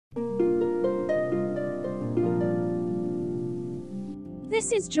This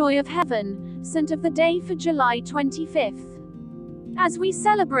is Joy of Heaven, Saint of the Day for July 25th. As we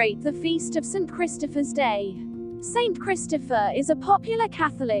celebrate the feast of St. Christopher's Day. Saint Christopher is a popular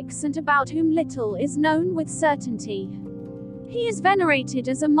Catholic saint about whom little is known with certainty. He is venerated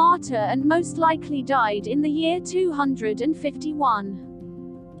as a martyr and most likely died in the year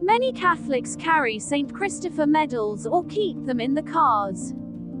 251. Many Catholics carry Saint Christopher medals or keep them in the cars.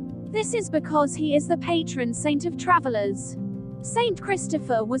 This is because he is the patron saint of travelers. Saint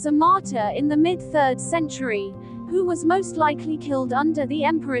Christopher was a martyr in the mid-3rd century, who was most likely killed under the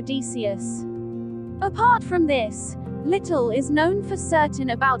Emperor Decius. Apart from this, little is known for certain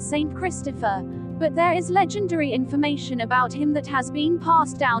about Saint Christopher, but there is legendary information about him that has been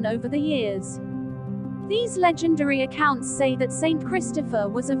passed down over the years. These legendary accounts say that Saint Christopher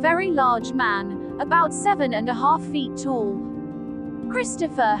was a very large man, about 7.5 feet tall.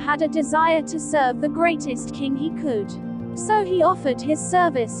 Christopher had a desire to serve the greatest king he could. So he offered his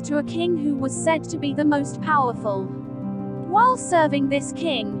service to a king who was said to be the most powerful. While serving this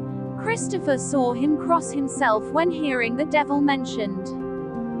king, Christopher saw him cross himself when hearing the devil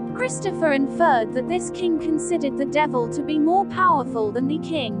mentioned. Christopher inferred that this king considered the devil to be more powerful than the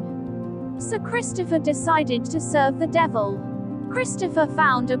king. So Christopher decided to serve the devil. Christopher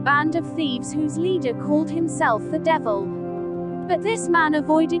found a band of thieves whose leader called himself the devil. But this man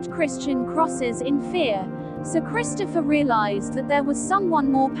avoided Christian crosses in fear, so Christopher realized that there was someone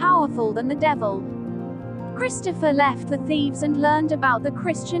more powerful than the devil. Christopher left the thieves and learned about the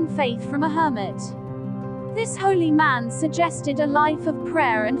Christian faith from a hermit. This holy man suggested a life of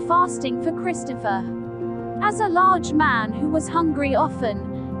prayer and fasting for Christopher. As a large man who was hungry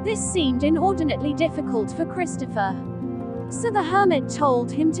often, this seemed inordinately difficult for Christopher. So the hermit told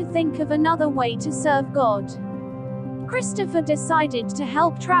him to think of another way to serve God. Christopher decided to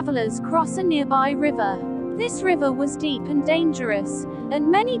help travelers cross a nearby river. This river was deep and dangerous, and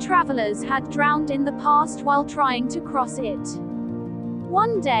many travelers had drowned in the past while trying to cross it.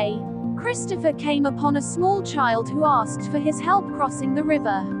 One day, Christopher came upon a small child who asked for his help crossing the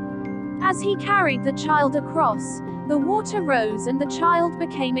river. As he carried the child across, the water rose and the child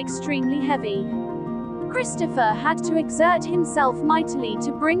became extremely heavy. Christopher had to exert himself mightily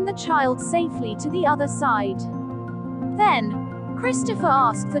to bring the child safely to the other side. Then, Christopher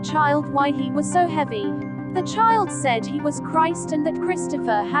asked the child why he was so heavy. The child said he was Christ and that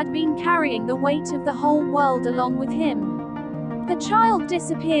Christopher had been carrying the weight of the whole world along with him. The child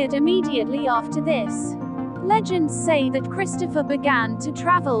disappeared immediately after this. Legends say that Christopher began to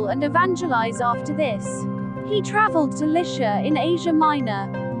travel and evangelize after this. He traveled to Lycia in Asia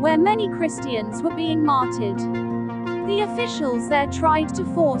Minor, where many Christians were being martyred. The officials there tried to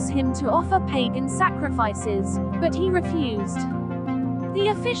force him to offer pagan sacrifices, but he refused.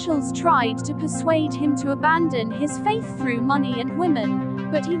 The officials tried to persuade him to abandon his faith through money and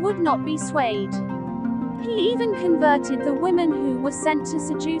women, but he would not be swayed. He even converted the women who were sent to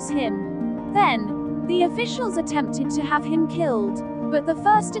seduce him. Then, the officials attempted to have him killed, but the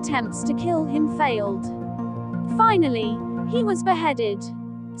first attempts to kill him failed. Finally, he was beheaded.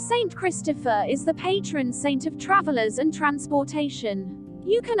 Saint Christopher is the patron saint of travelers and transportation.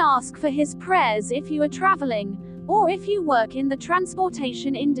 You can ask for his prayers if you are traveling, or if you work in the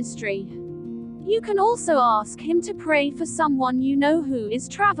transportation industry. You can also ask him to pray for someone you know who is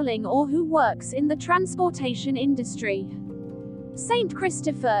traveling or who works in the transportation industry. Saint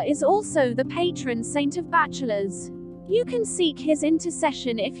Christopher is also the patron saint of bachelors. You can seek his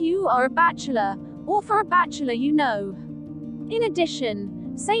intercession if you are a bachelor, or for a bachelor you know. In addition,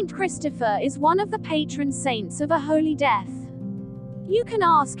 Saint Christopher is one of the patron saints of a holy death. You can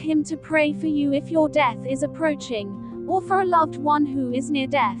ask him to pray for you if your death is approaching, or for a loved one who is near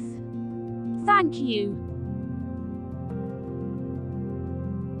death. Thank you.